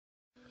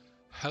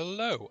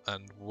Hello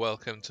and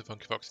welcome to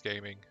Funky Fox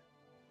Gaming.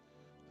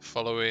 The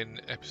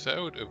following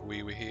episode of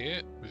We Were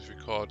Here was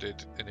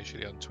recorded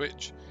initially on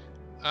Twitch,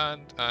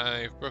 and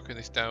I've broken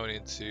this down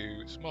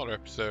into smaller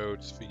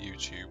episodes for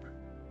YouTube.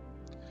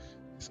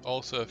 This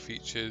also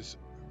features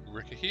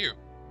Rikka Hyou.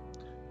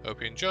 Hope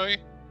you enjoy.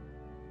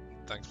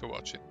 Thanks for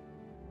watching.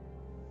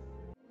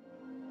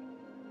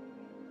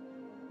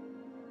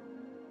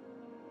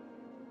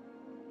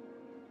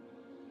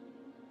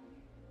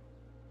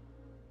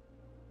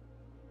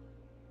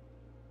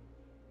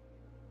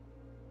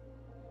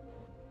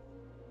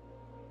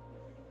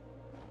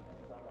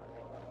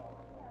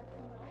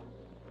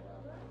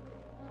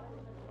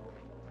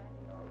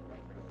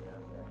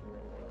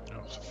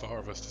 There's 4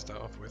 of us to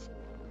start off with.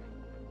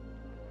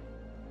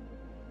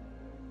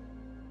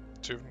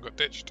 2 of them got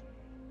ditched.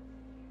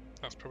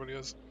 That's probably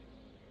us.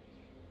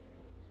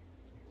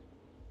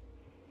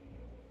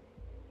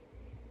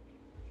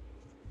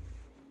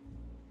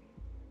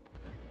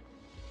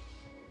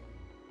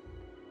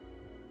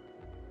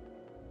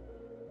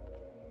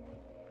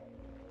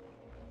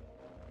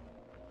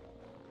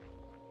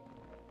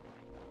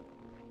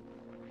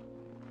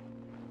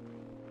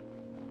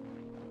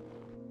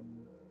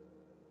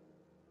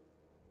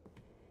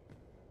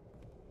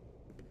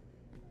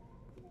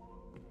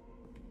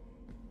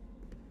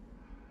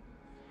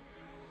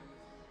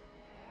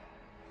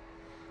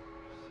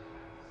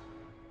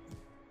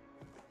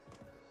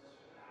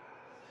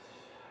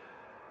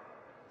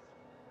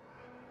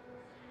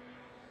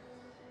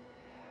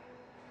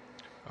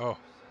 Oh,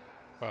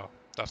 well,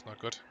 that's not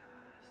good.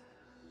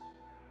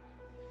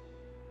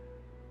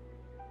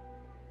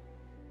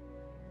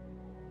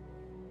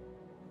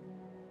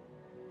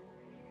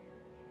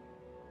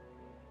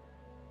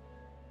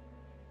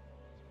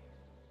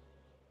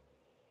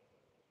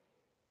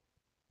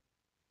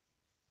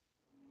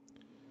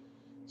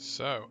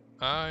 So,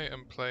 I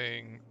am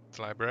playing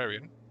the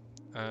Librarian,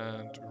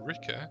 and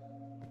Rikka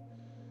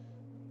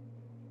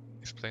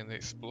is playing the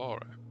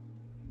Explorer.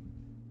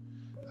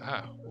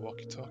 Ah,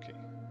 walkie-talkie.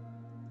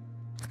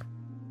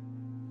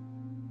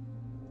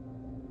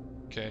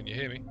 Can you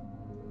hear me?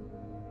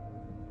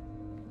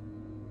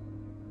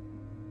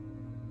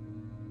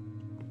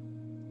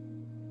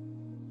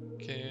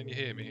 Can you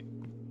hear me?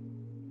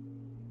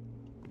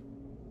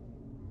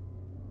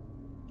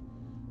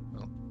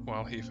 Well,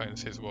 while he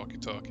finds his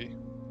walkie-talkie.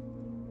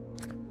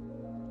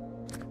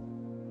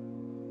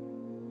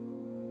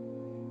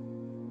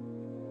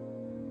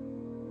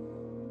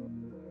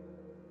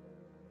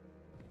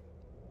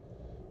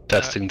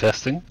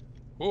 Testing.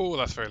 Oh,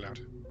 that's very loud.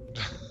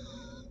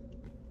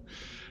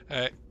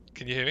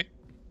 Can you hear me?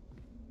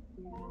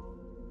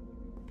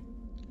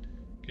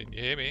 Can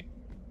you hear me?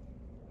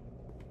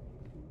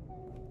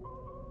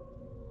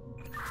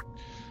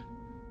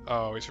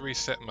 Oh, it's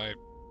reset my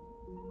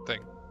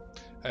thing.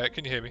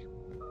 Can you hear me?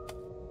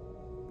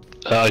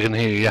 I can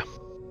hear you, yeah.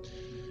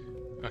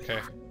 Okay.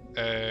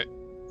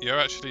 You're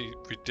actually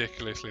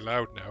ridiculously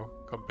loud now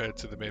compared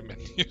to the main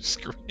menu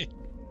screen.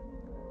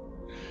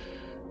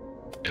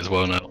 As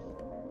well now.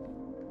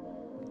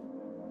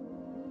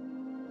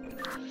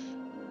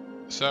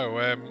 So,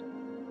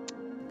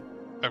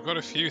 I've got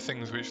a few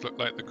things which look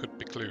like they could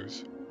be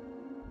clues.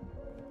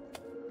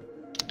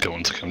 Go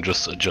on, I'm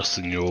just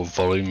adjusting your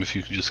volume. If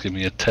you could just give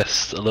me a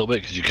test a little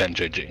bit, because you can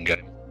change it in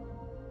game.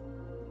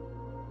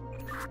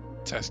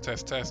 Test.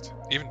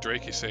 Even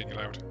Drake is saying you're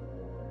loud.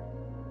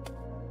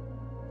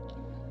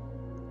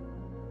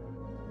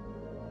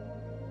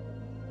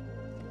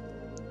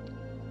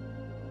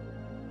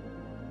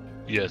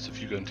 Yes,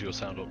 if you go into your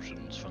sound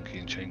options, Funky,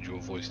 and change your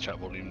voice chat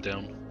volume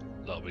down,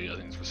 that'll be, I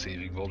think it's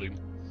receiving volume.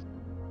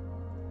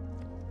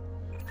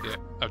 Yeah,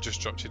 I've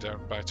just dropped you down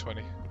by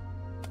 20.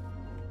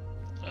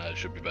 It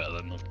should be better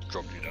then. I've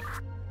dropped you down.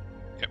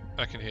 Yep,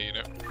 I can hear you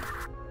now.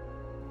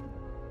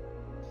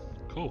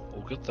 Cool,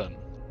 all good then.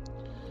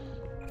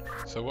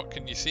 So what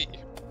can you see?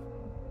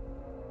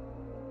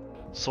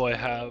 So I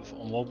have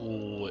on one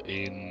wall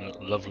in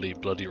lovely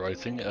bloody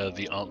writing,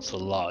 the answer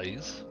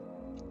lies.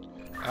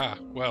 Ah,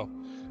 well,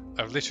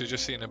 I've literally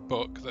just seen a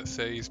book that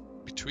says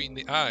between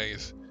the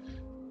eyes,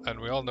 and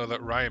we all know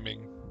that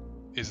rhyming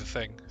is a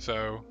thing,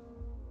 so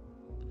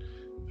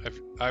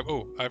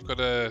I've got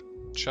a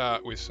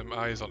chart with some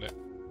eyes on it.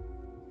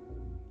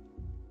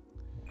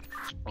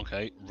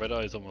 Okay, red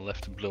eyes on the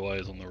left and blue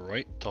eyes on the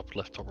right. Top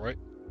left, top right.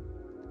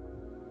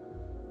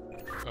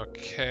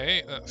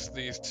 Okay, that's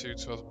these two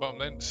towards the bottom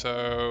then.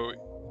 So,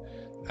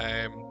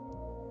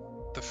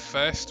 the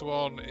first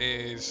one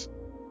is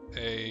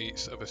a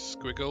sort of a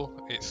squiggle.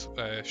 It's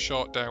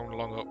short down,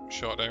 long up,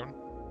 short down.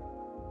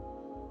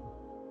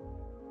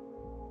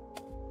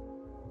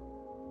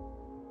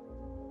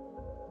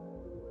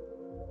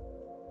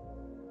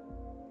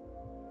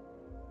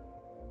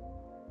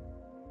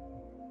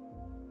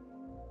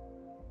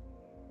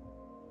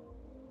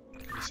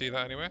 Can you see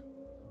that anywhere?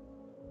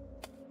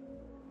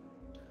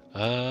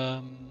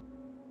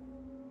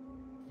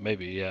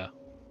 Maybe, yeah.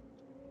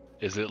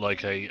 Is it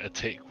like a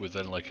tick with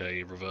then like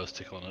a reverse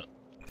tick on it?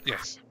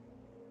 Yes.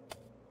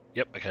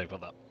 Yep, okay,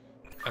 got that.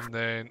 And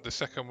then the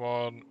second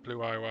one,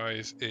 blue eye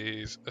wise,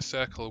 is a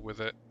circle with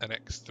an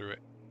X through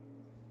it.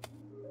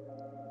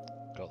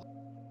 Got that.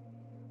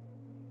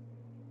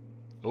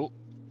 Oh,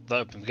 that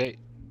opened the gate.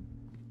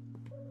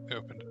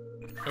 It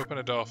open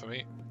a door for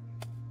me.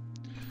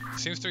 There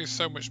seems to be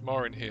so much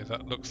more in here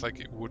that looks like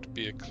it would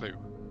be a clue.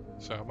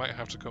 So I might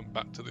have to come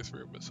back to this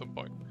room at some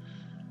point.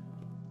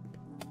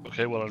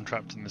 Okay, well I'm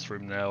trapped in this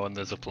room now and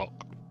there's a clock.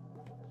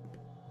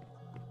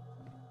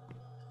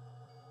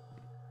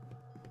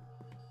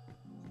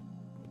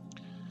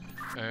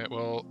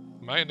 Well,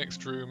 my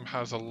next room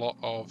has a lot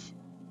of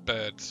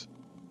birds.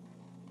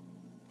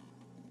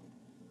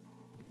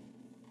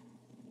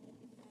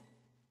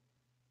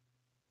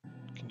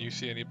 Can you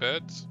see any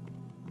birds?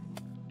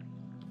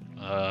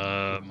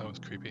 That was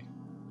creepy.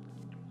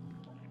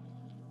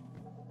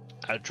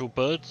 Actual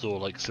birds or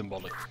like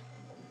symbolic?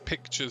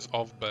 Pictures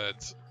of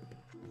birds.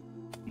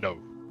 No.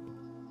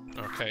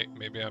 Okay,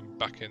 maybe I'm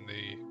back in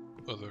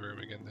the other room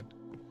again then.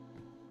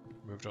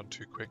 Moved on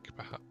too quick,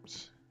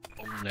 perhaps.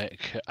 Long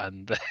neck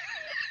and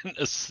then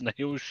a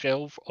snail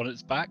shell on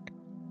its back.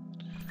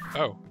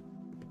 Oh.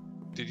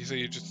 Did you say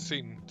you just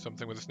seen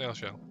something with a snail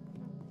shell?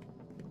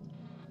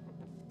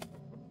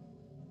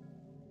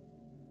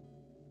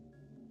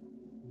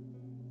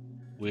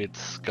 Weird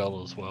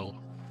skull as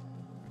well.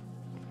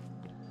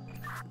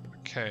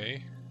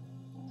 Okay.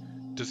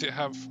 Does it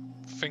have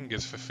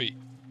fingers for feet?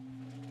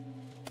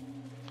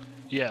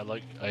 Yeah,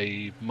 like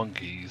a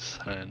monkey's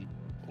hand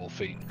or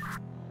feet.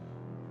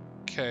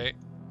 Okay.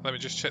 Let me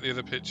just check the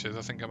other pictures.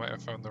 I think I might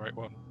have found the right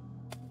one.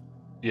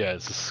 Yeah,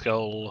 it's a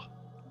skull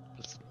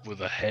with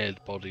a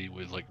head, body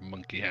with like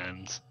monkey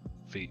hands,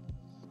 feet.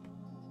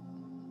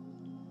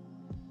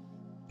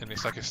 And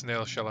it's like a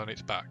snail shell on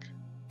its back.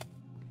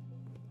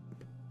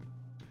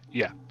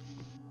 Yeah.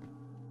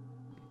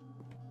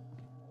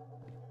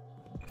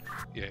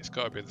 Yeah, it's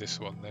got to be this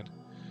one then.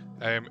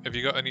 Have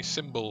you got any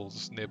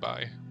symbols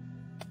nearby?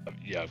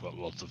 Yeah, I've got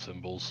lots of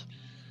symbols.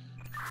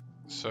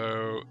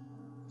 So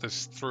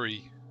there's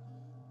 3.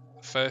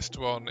 The first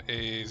one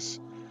is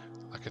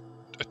like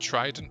a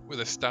trident with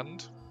a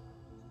stand.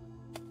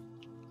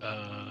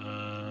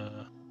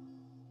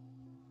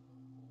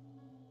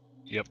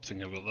 Yep,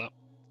 thinking about that.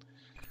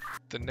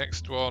 The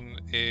next one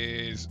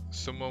is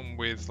someone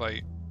with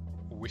like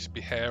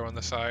wispy hair on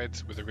the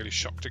sides with a really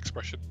shocked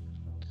expression.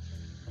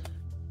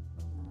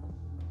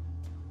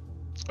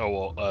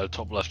 Oh, well,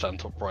 top left and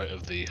top right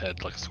of the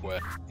head, like a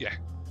square. Yeah.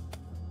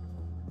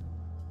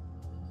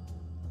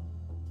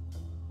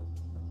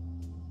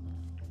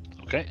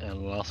 Okay, and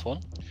the last one.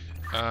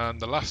 And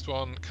the last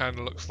one kind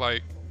of looks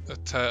like a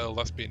turtle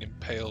that's been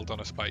impaled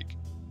on a spike.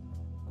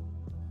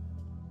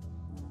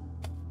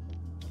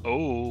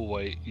 Oh,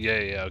 wait.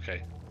 Yeah,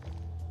 okay.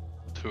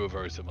 2 are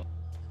very similar.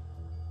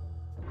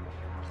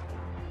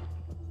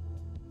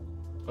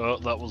 Oh,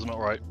 that was not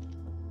right.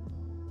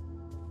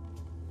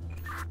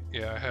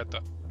 Yeah, I heard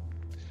that.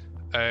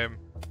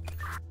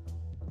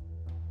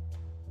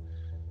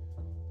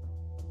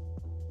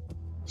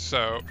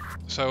 So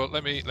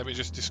let me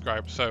just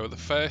describe. So the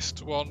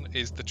first one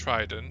is the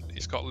trident.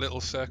 It's got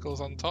little circles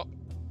on top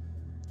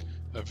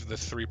of the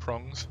 3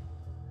 prongs.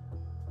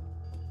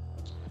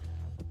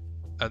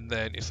 And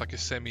then it's like a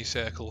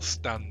semicircle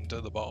stand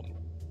at the bottom.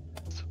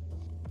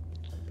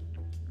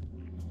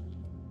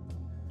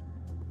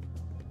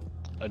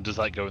 And does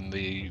that go in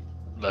the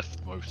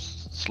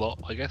leftmost slot,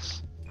 I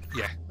guess?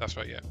 Yeah, that's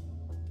right, yeah.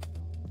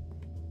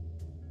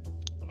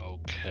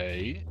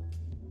 Okay.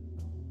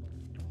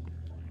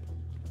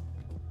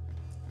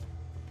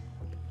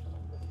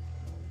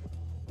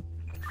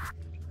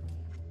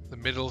 The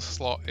middle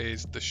slot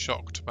is the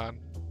shocked man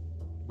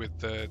with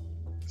the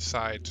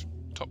side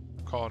top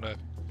corner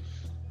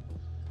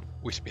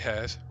wispy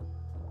hairs.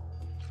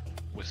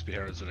 Wispy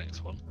hair is the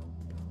next one.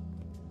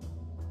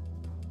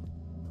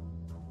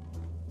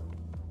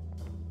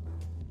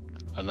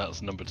 And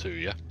that's number 2,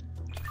 yeah?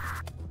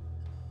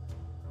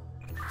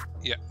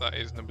 Yeah, that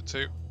is number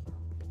 2.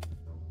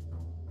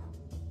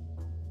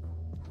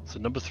 So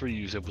number 3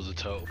 you said was a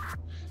turtle.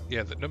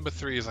 Yeah, the number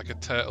 3 is like a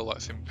turtle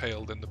that's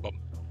impaled in the bum.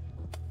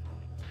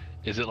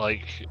 Is it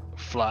like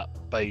flat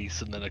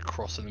base and then a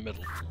cross in the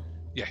middle?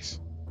 Yes.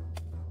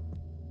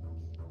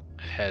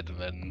 Head and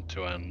then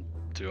 2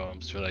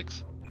 arms, 2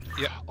 legs.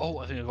 Yeah. Oh,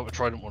 I think I got the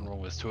trident one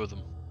wrong. There's 2 of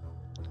them.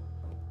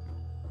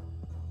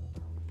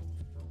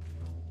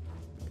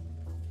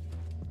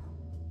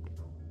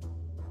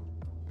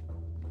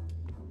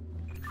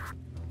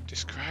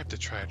 Describe the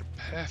trident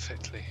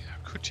perfectly. How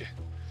could you?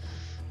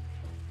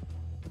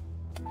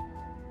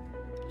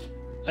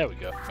 There we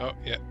go. Oh,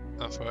 yeah,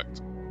 that's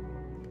worked.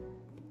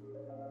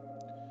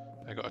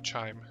 I got a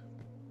chime.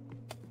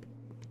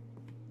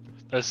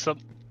 There's some.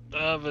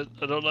 But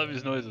I don't like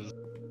these noises.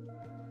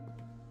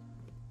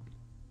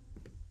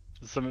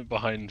 There's something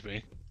behind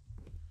me.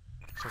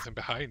 Something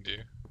behind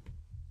you.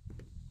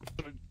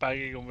 Something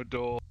banging on the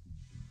door.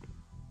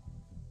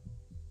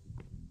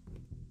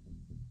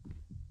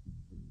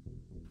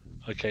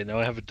 Okay, now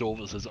I have a door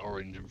that says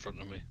orange in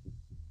front of me.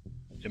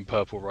 In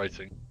purple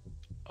writing.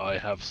 I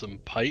have some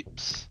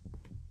pipes.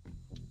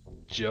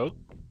 Joe?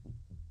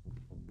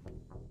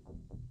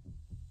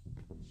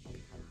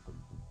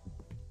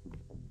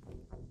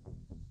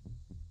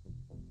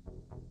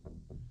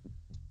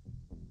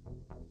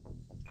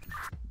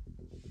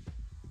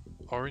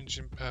 Orange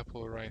and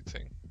purple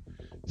writing.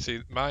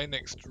 See, my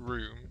next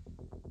room,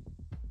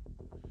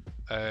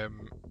 I've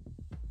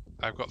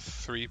got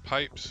 3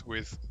 pipes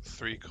with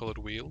 3 coloured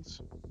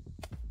wheels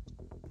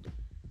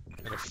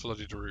in a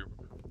flooded room.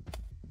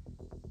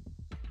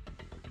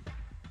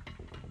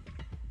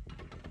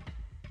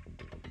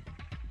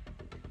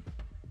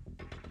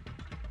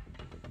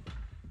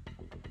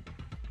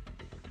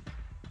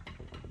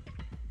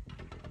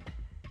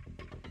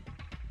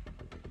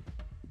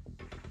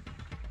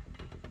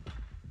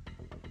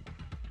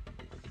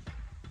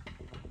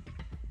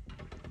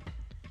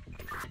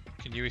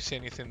 Can you see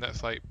anything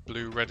that's like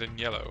blue, red and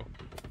yellow?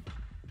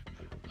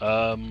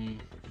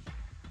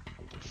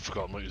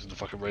 Forgot I'm not using the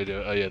fucking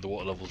radio. Oh yeah, the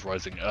water level's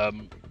rising.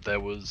 There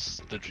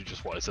was literally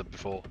just what I said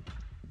before.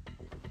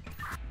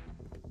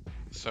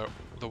 So,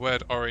 the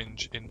word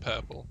orange in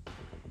purple.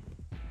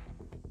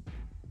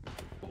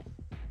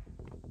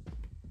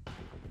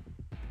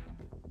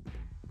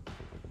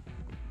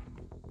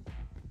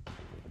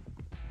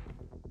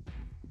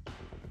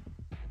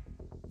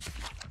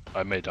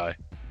 I may die.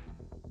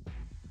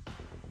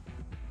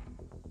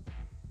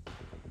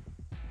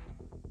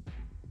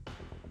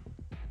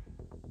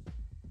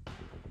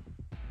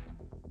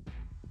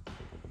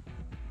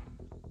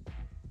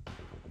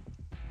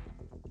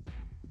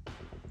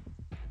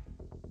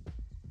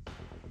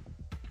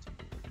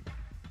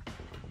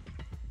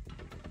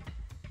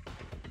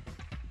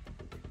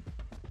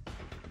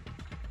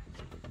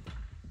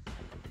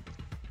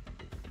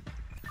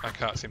 I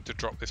can't seem to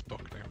drop this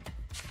book now.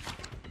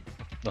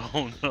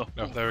 Oh no.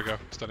 No, there we go.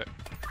 It's done it.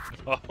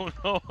 Oh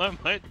no, I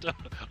might die.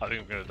 I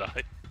think I'm gonna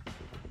die.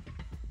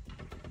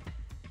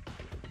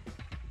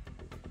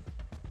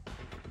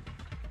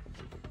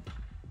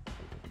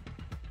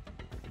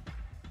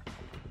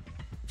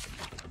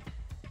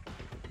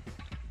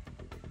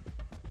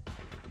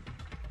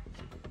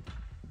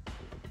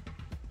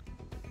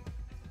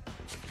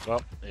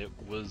 Well, it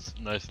was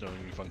nice knowing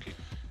you, Funky.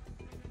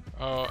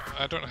 Oh,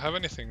 I don't have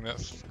anything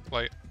that's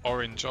like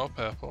orange or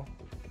purple.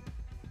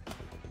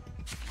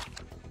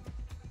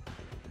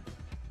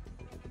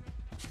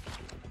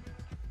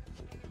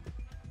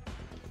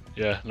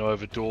 Yeah, no, I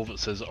have a door that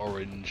says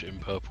orange in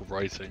purple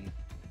writing.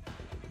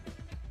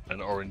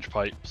 And orange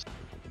pipes.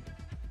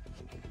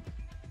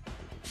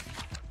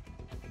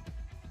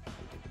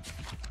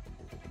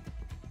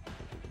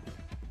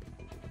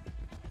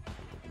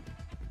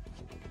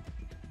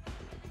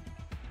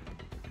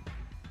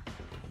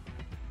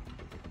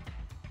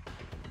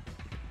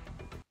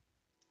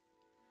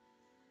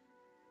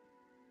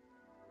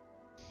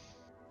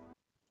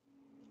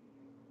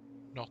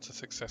 Not a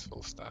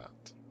successful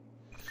start.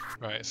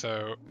 Right,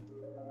 so...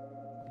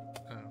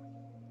 oh.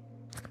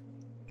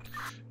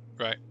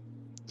 Right,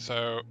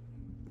 so...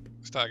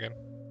 Start again.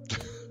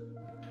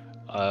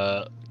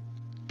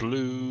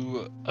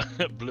 Blue,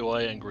 blue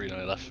eye and green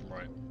eye, left and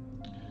right.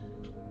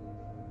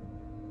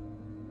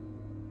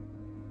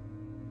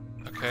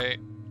 Okay,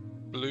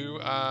 blue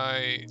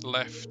eye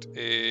left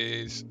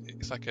is...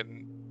 It's like a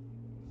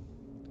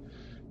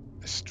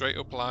straight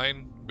up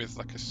line with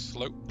like a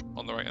slope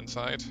on the right hand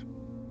side.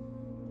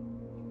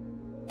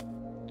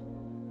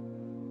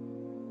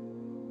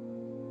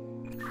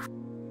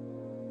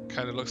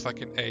 Kind of looks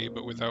like an A,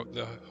 but without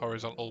the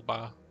horizontal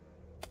bar.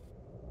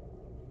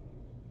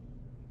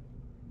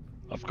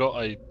 I've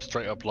got a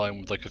straight up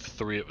line with like a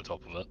 3 at the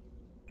top of it.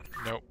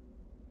 Nope.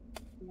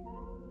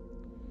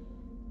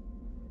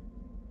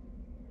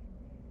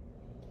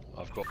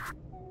 I've got...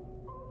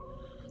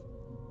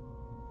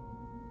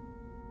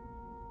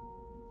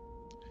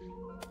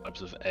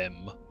 types of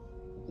M,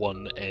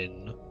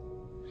 1N.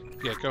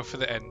 Yeah, go for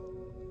the N.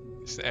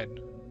 It's the N.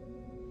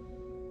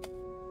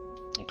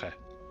 Okay.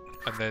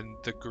 And then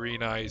the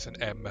green eye is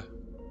an M.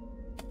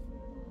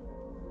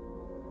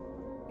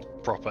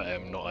 Proper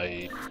M, not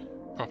a...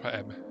 Proper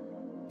M.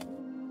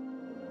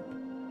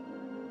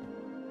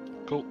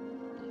 Cool.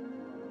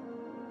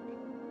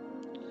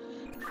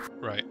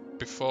 Right,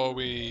 before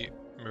we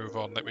move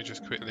on, let me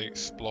just quickly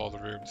explore the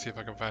room, see if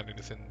I can find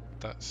anything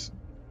that's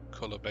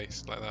colour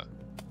based like that.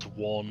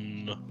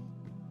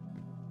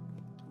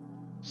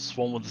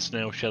 Swan with the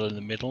snail shell in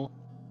the middle.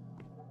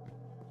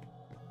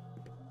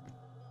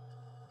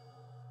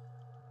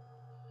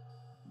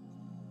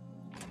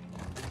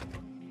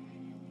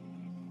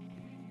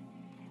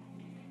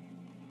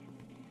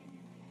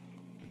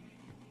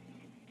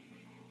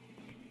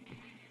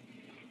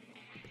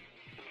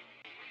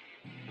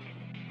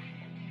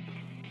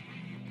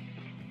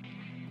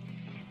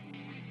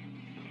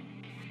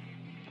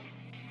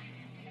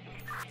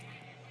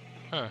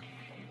 Huh.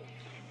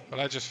 Well,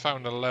 I just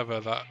found a lever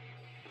that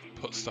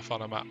puts stuff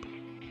on a map.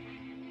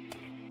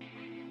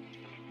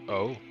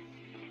 Oh.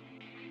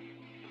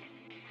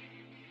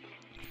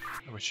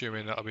 I'm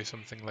assuming that'll be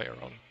something later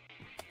on.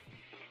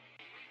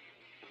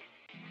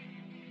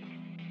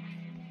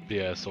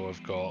 Yeah, so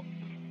I've got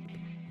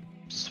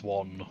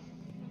swan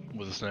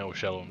with a snail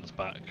shell on its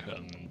back,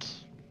 and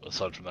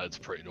aside from that, it's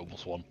a pretty normal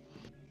swan.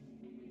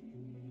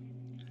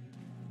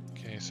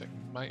 Okay, so it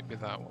might be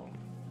that one.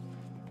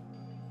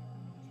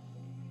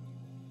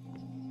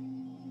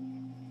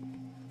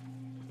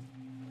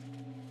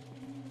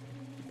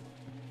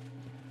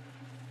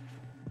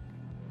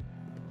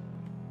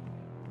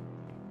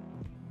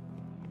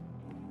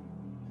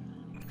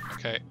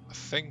 Okay, I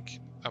think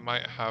I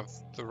might have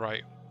the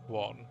right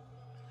one,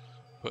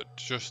 but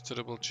just to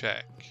double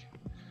check,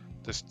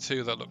 there's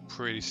two that look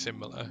pretty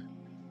similar,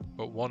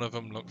 but one of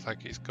them looks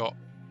like it's got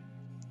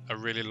a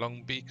really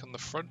long beak on the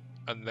front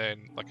and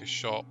then like a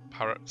short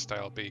parrot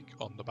style beak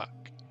on the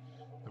back.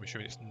 I'm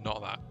assuming it's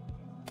not that.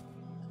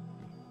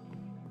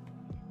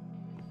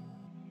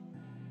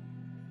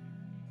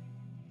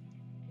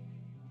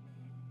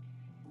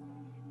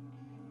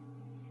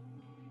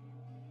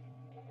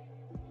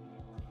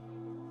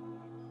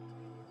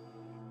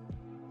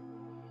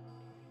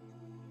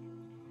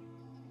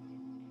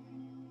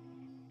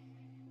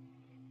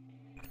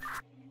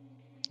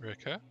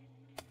 Rikka?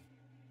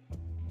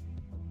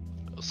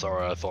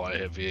 Sorry, I thought I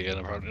hit V again.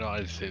 Apparently not. I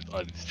need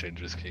to change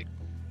this key.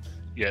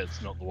 Yeah,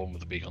 it's not the one with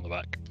the beak on the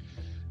back.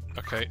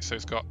 Okay, so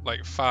it's got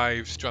like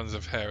 5 strands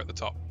of hair at the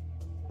top,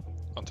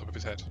 on top of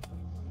his head.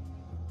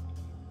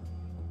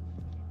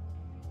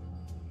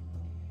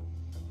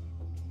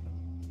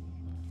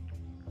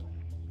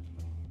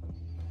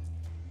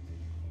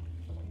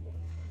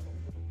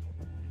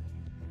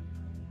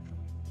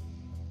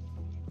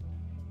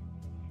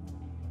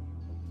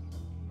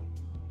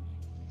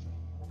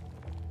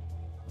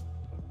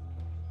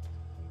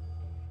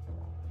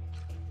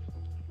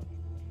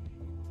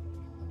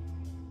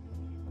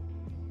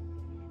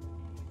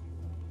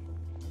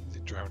 Is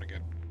he drown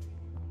again?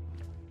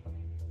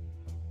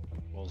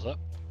 What was that?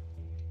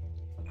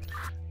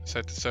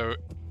 So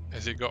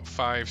has he got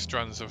 5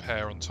 strands of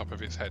hair on top of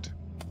his head?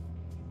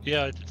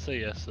 Yeah, I did say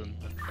yes, and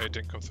It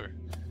didn't come through.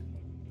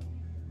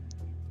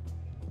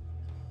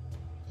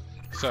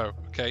 So,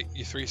 okay,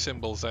 your 3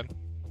 symbols then.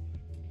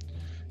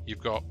 You've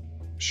got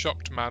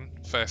shocked man,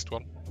 first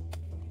one.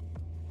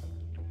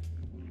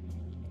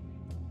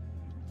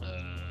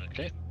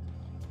 okay.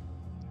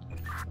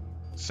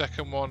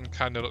 Second one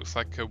kind of looks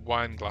like a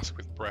wine glass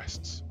with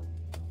breasts.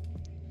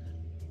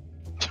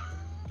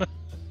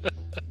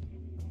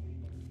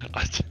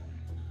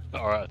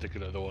 Alright, I think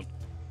another one.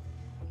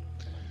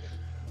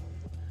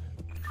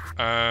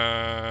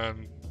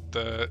 And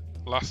the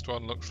last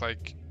one looks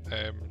like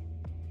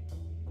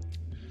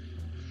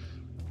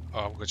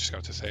I'm just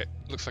going to say it.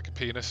 Looks like a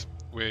penis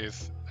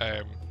with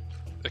a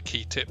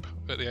key tip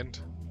at the end.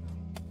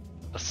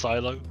 A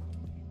silo?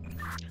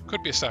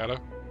 Could be a silo.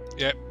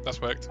 Yeah,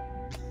 that's worked.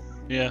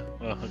 Yeah,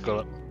 well, I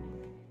got it.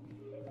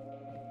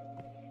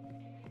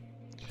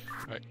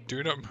 Right,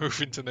 do not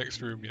move into the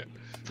next room yet.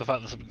 It's the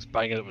fact that something's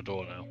banging at the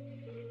door now.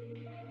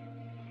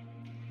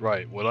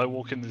 Right, when I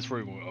walk in this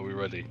room, are we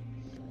ready?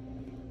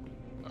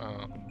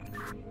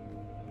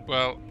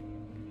 Well,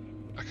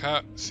 I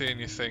can't see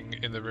anything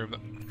in the room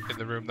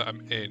that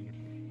I'm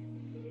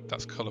in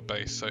that's colour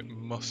based, so it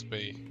must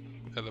be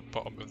at the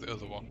bottom of the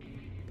other one.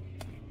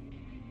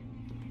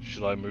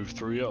 Should I move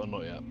through yet or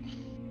not yet?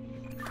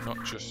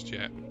 Not just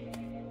yet.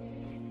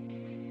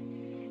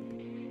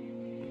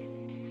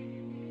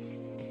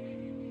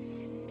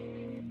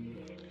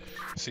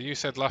 So you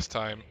said last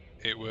time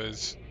it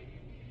was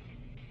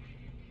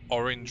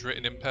orange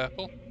written in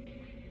purple?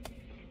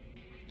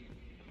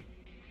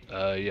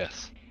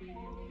 Yes.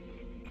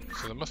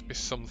 So there must be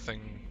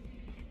something,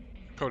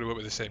 probably won't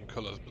be the same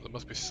colours, but there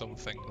must be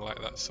something like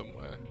that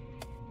somewhere.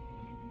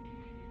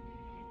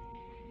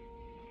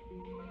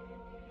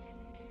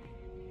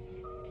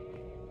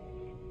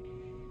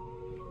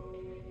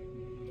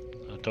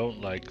 I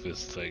don't like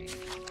this thing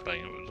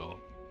banging at the door.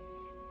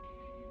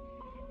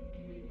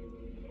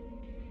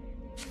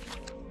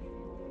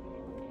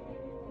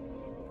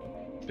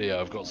 But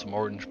yeah, I've got some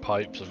orange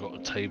pipes, I've got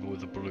a table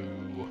with a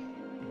blue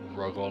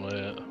rug on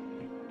it.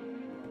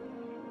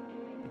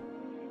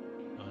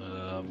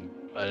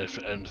 And if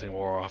anything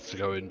more, I'll have to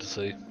go in to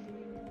see.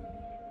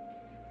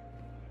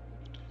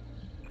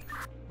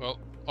 Well,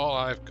 all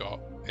I've got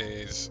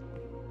is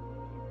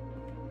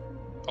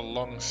a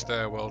long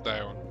stairwell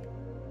down,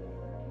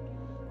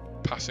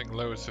 passing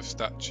loads of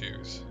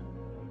statues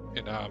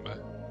in armour,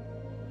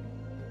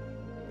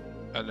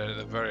 and then at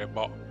the very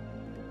bottom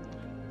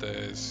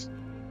there's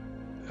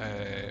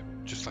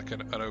just like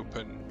an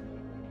open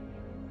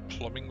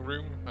plumbing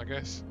room, I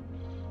guess,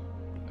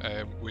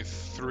 with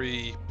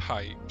 3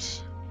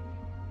 pipes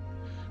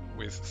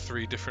with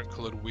 3 different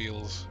coloured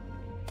wheels.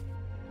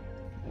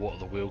 What are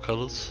the wheel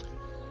colours?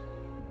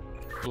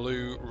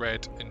 Blue,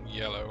 red and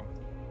yellow.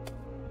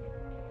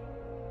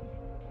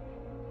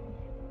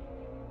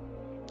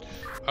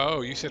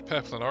 Oh, you said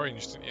purple and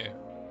orange, didn't you?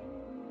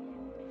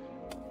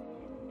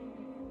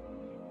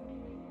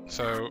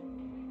 So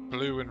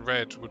blue and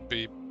red would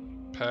be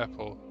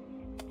purple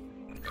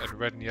and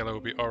red and yellow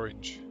would be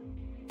orange.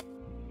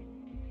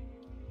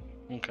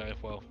 Okay,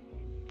 well,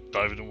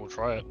 dive in and we'll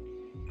try it.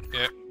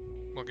 Yeah,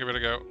 we'll give it a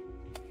go.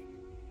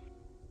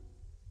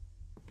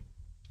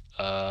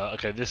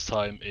 Okay, this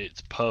time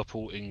it's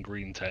purple in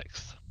green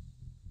text.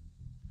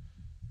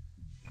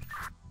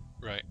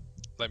 Right.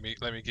 Let me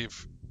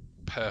give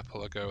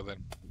purple a go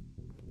then.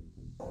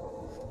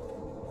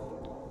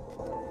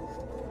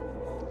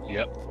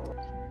 Yep,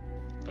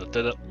 that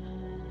did it.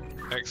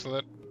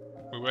 Excellent.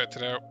 We worked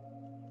it out.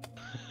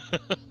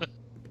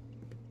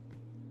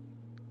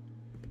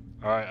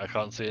 Alright, I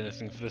can't see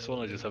anything for this one,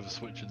 I just have a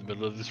switch in the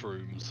middle of this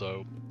room,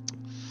 so...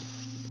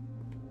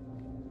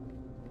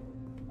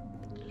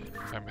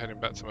 I'm heading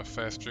back to my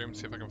first room,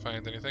 see if I can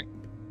find anything.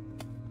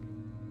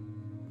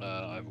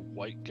 I have a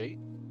white gate.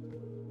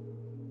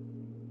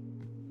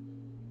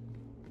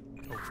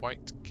 A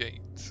white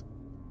gate.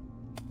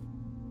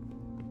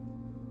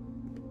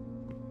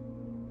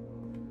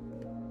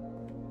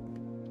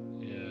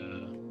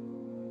 Yeah.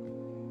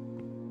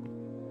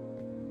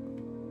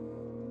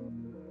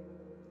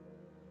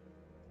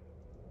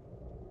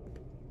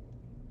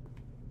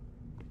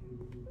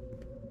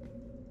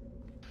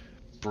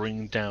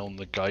 Bring down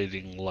the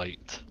guiding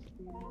light.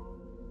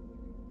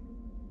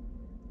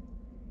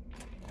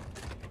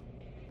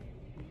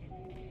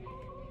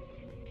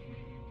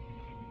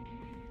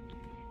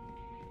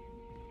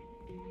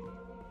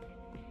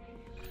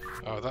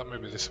 Oh, that may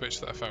be the switch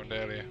that I found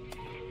earlier.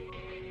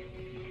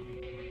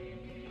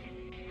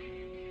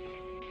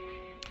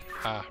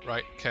 Ah,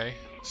 right, okay.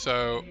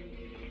 So,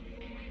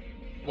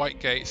 white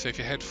gate, so if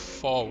you head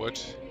forward...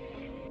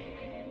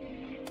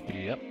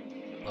 Yep.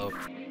 Oh,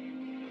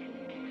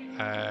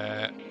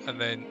 and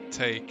then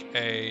take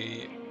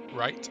a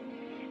right.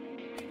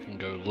 you can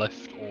go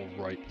left or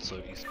right,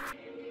 so he's...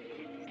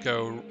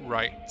 Go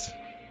right.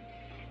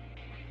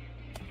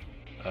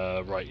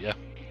 Right, yeah.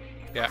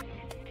 Yeah.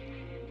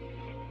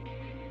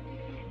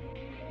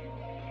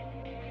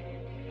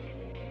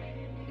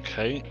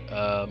 Okay,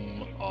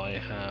 I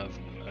have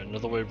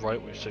another way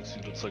right, which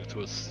actually looks like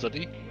to a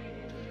study,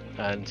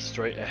 and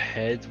straight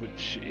ahead,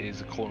 which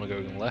is a corner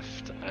going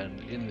left,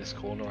 and in this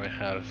corner I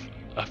have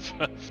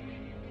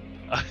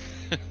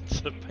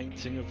it's a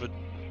painting of a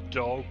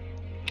dog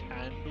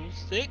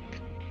candlestick.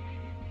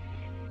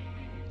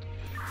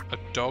 A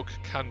dog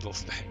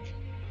candlestick.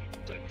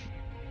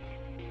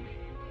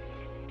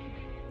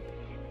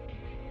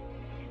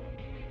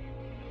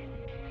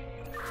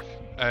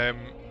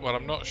 Well,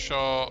 I'm not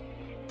sure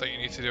that you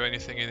need to do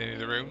anything in any of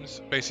the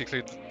rooms.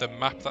 Basically, the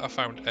map that I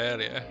found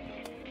earlier...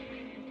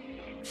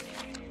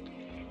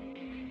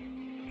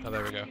 Oh,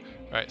 there we go.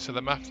 Right, so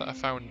the map that I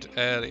found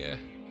earlier...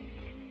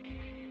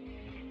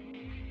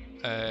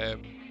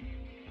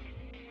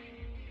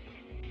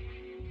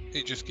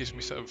 it just gives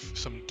me sort of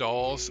some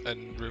doors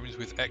and rooms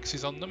with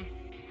X's on them.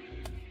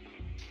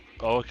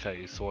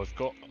 Okay, so I've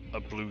got a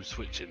blue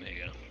switch in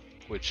here,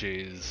 which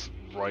is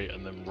right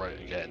and then right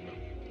again.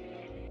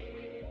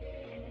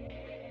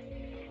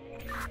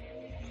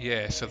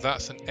 Yeah, so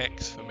that's an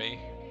X for me.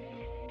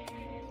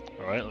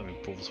 Alright, let me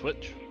pull the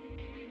switch.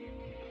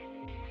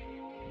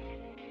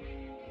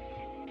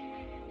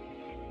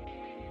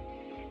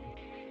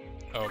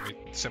 Oh, my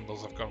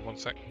symbols have gone, one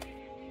sec.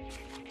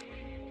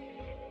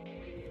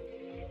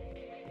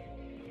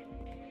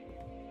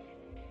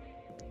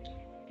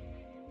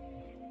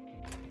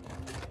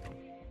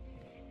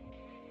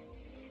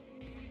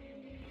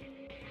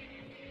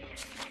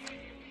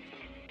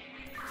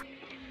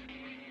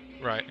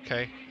 Right,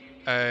 okay.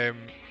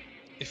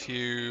 If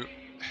you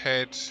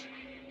head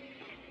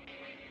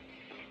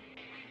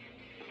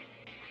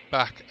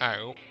back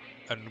out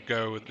and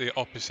go the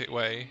opposite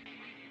way.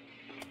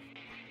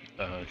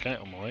 Okay,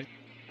 on my way.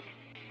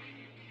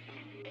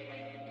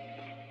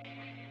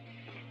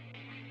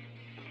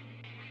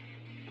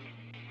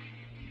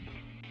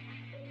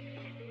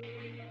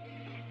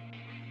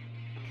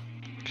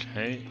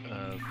 Okay,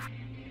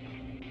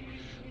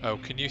 Oh,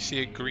 can you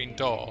see a green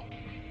door?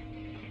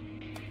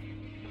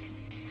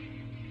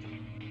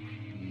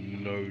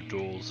 no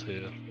doors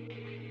here.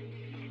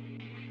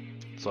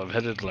 So I've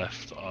headed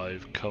left,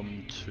 I've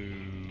come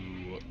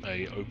to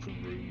a open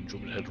room. Do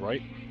you want me to head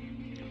right?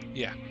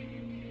 Yeah.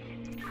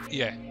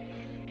 Yeah.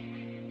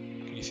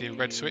 Can you see a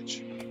red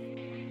switch?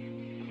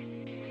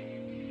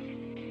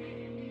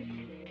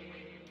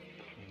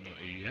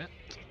 Not yet.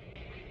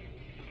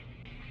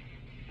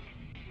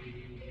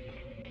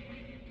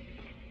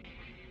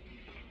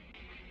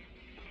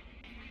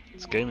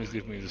 This game is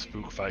giving me the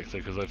spook factor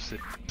because I've seen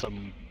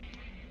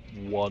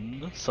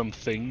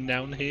something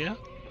down here.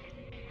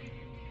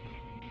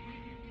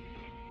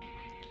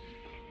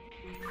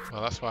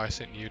 Well, that's why I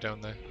sent you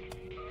down there.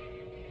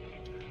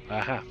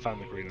 Aha,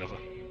 found the green lever.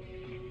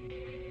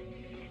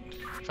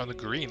 Found the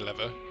green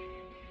lever.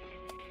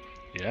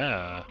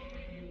 Yeah.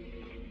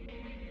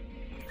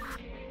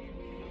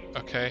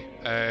 Okay,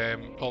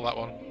 pull that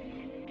one.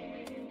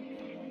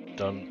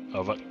 Done.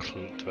 Oh, that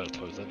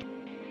close that.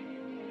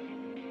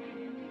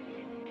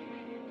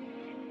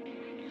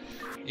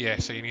 Yeah,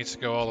 so you need to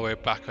go all the way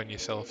back on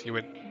yourself. You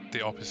went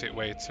the opposite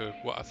way to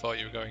what I thought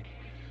you were going.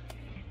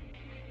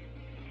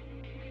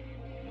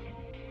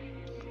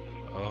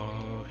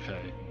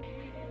 Okay.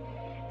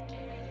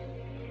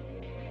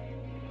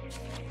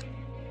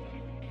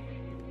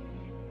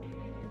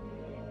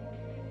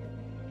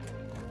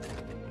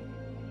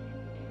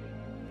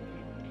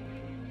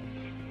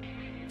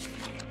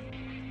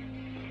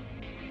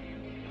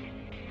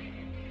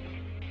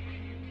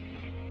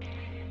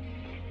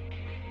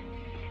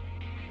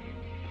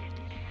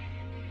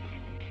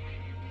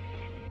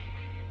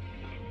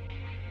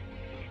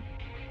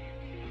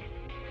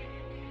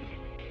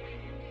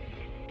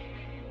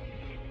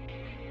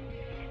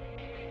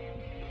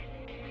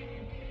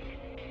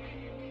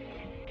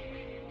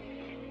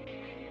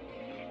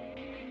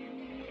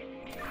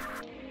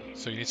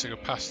 So you need to go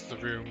past the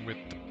room with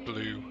the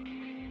blue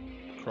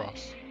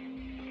cross.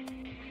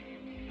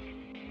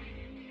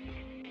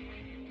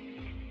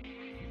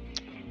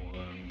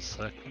 One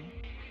second.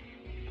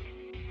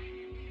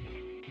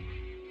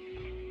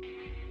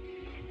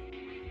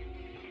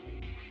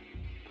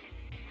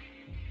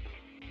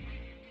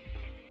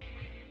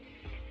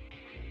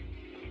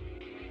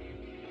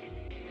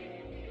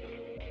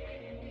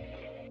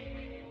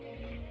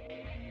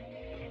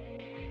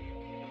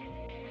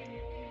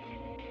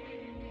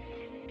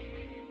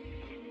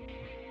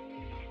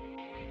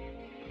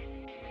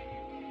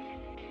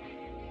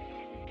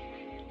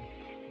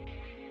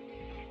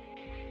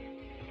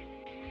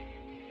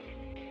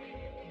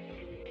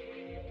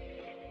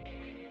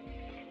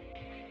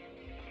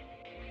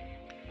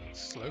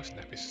 Slow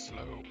snap is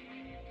slow.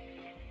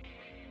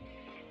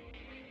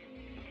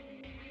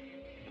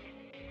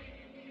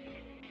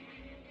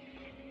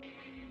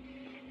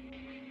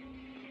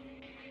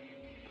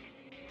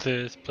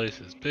 This place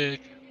is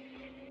big.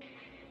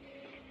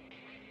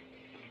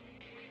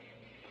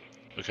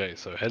 Okay,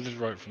 so headed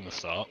right from the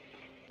start.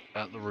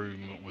 At the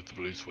room with the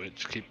blue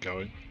switch. Keep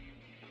going.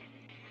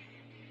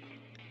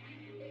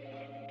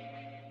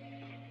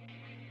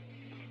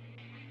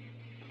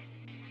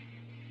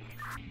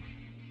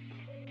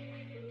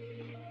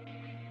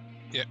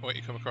 Yeah, what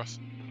you come across?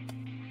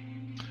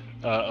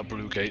 A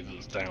blue gate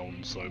that's down,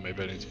 so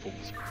maybe I need to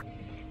pause.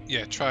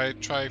 Yeah,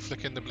 try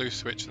flicking the blue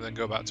switch and then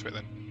go back to it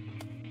then.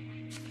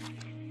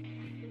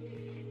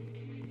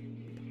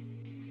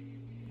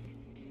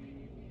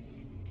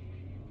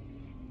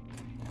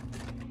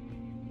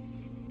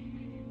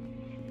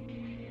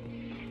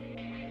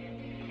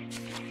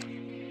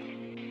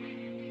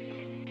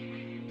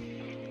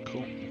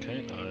 Cool,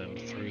 okay, I'm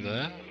through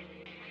there.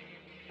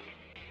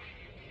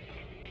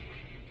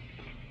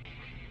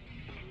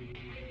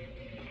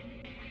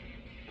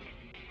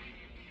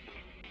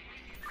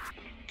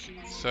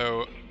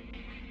 So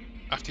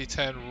after you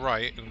turn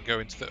right and go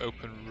into the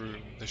open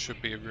room, there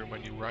should be a room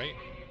on your right.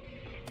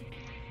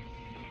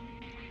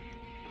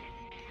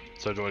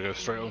 So do I go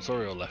straight on,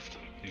 sorry, or left?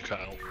 You cut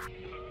out.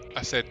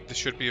 I said there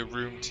should be a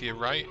room to your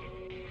right.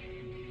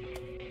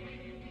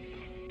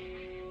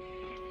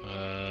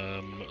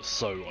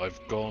 So I've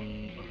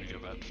gone, let me go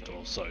back to the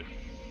door. So,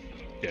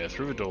 yeah,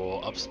 through the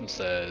door, up some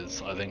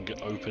stairs, I then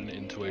get open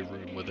into a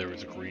room where there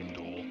is a green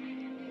door.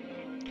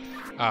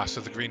 Ah,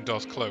 so the green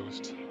door's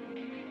closed.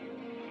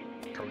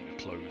 Currently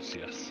closed,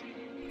 yes.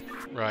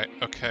 Right,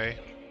 okay.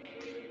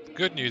 The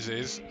good news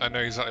is, I know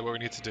exactly what we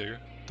need to do.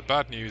 The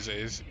bad news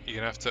is, you're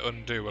going to have to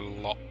undo a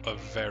lot of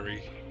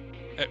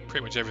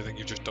pretty much everything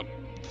you've just done.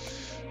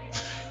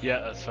 Yeah,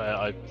 that's fair.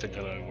 I think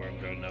I know where I'm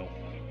going now.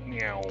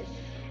 Meow.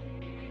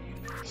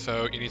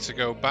 So you need to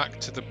go back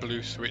to the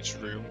blue switch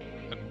room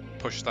and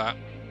push that.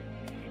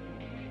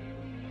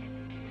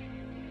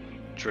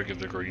 Trigger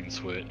the green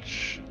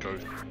switch, go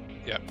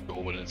Yep.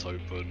 door when it's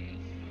open,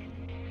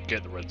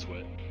 get the red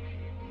switch.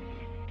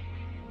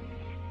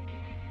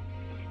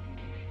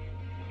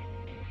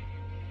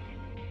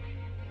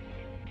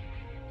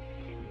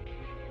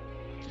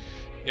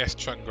 Yes,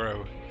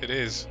 Chungro, it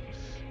is.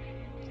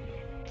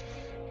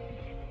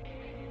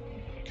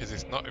 Because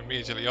it's not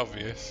immediately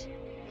obvious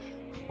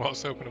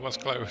what's open and what's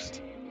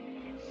closed.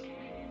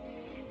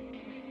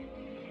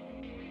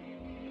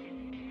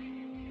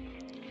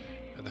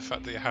 And the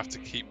fact that you have to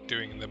keep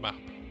doing the map.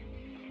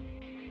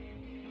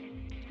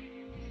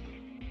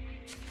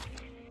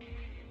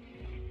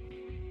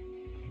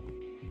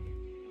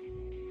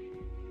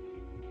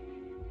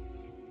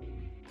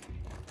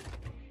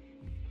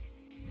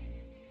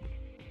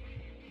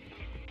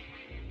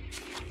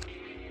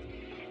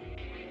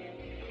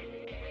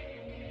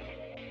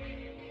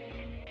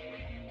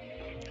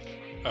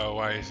 Oh,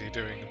 why is he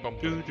doing a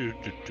bumper? Do do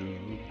do do.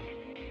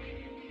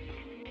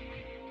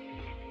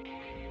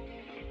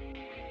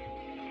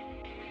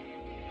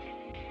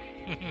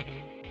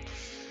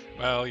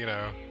 Well, you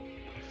know,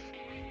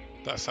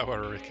 that's our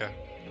Rikka.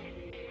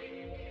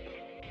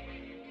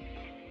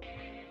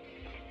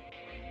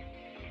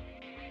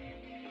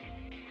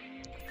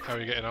 How are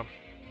you getting on?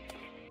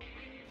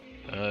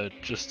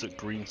 Just at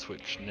green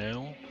switch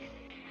now.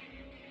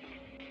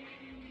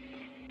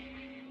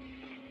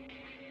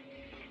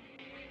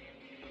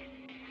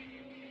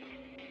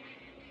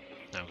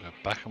 Now go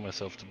back on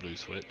myself to blue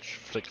switch,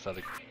 flick that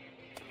again.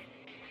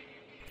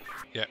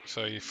 Yeah,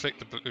 so you flick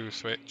the blue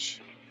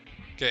switch,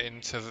 get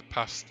into the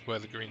past where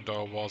the green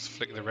door was,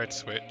 flick the red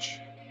switch,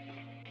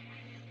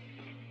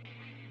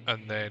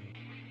 and then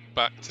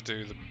back to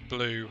do the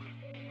blue,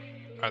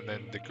 and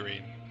then the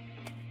green.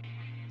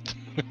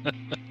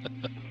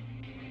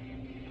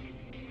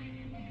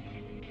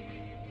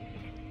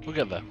 We'll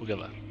get there, we'll get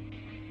there.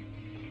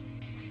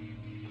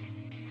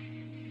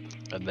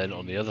 And then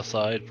on the other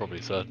side,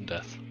 probably certain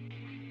death.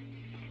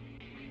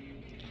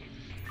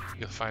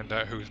 You'll find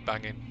out who's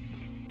banging.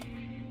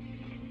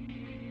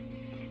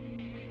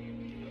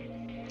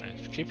 Hey,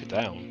 just keep it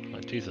down,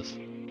 like Jesus.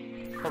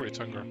 Probably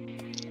Tungra.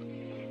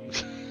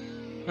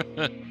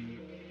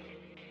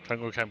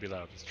 Tango can be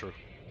loud, it's true.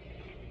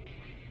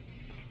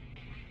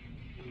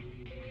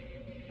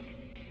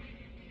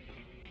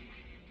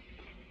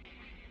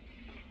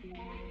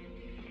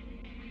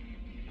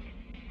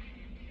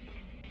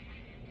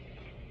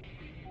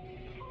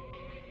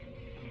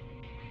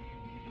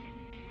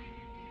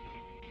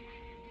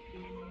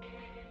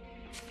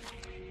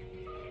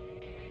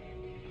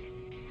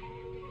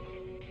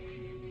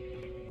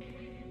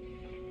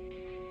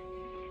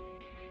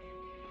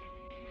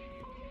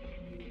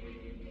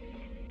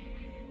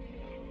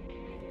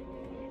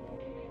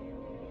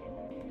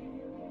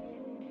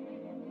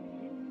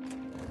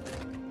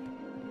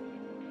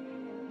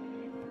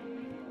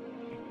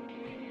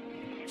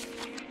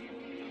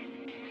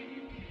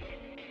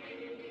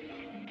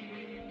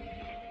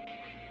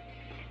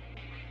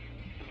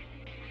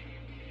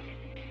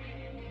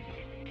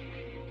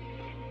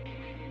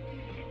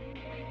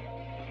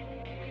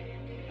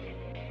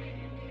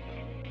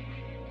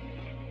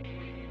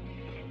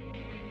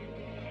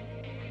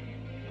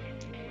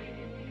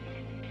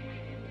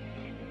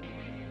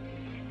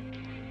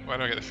 Why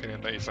do I get the feeling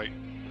that he's like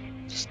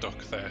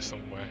stuck there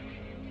somewhere,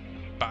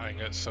 batting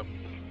at some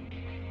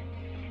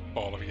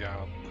ball of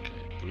yarn?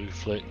 Okay, blue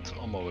flicked.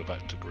 On my way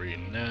back to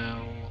green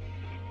now.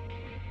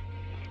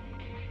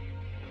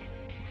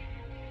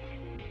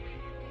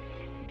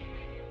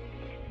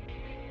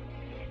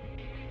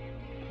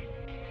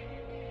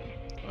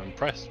 I'm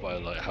impressed by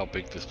like how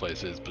big this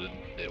place is, but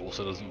it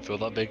also doesn't feel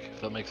that big.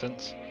 If that makes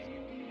sense.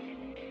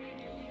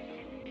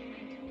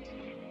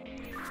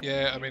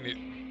 Yeah, I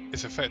mean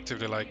it's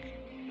effectively like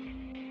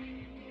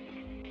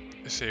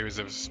a series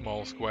of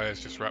small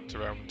squares just wrapped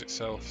around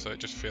itself, so it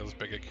just feels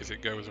bigger because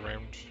it goes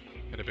around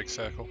in a big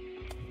circle.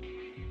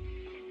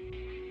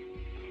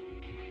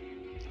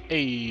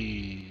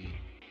 Hey.